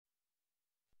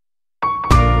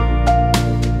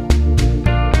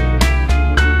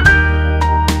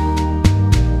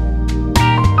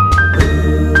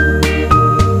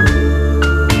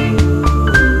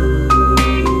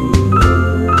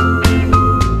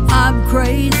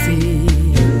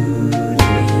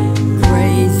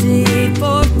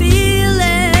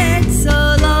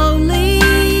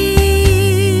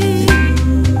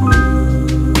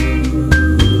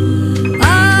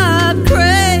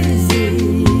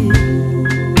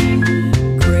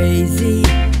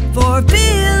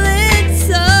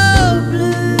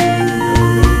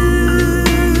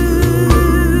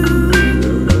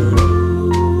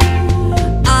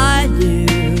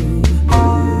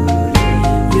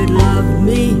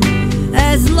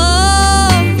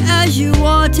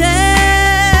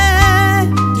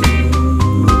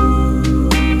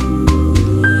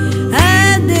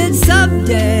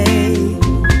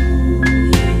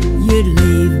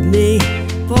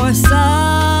for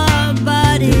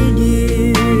somebody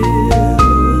new.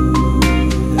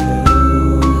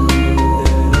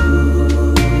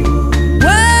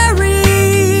 Worry,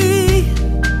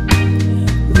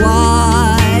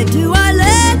 why do I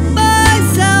let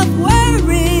myself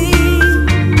worry?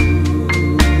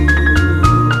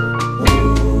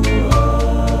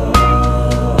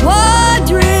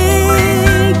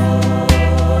 Wondering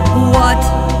what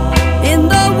in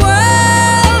the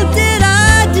world did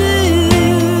I do?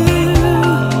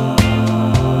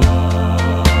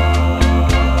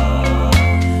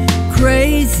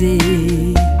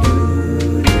 Crazy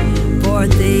for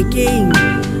thinking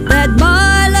that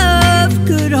my love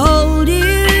could hold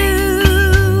you.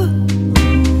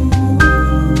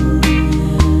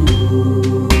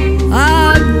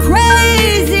 I'm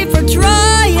crazy for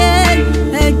trying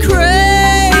and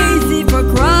crazy for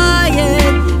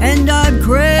crying, and I'm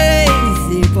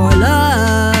crazy for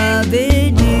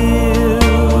loving you.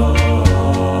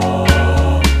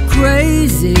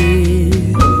 Crazy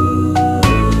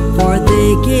for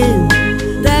thinking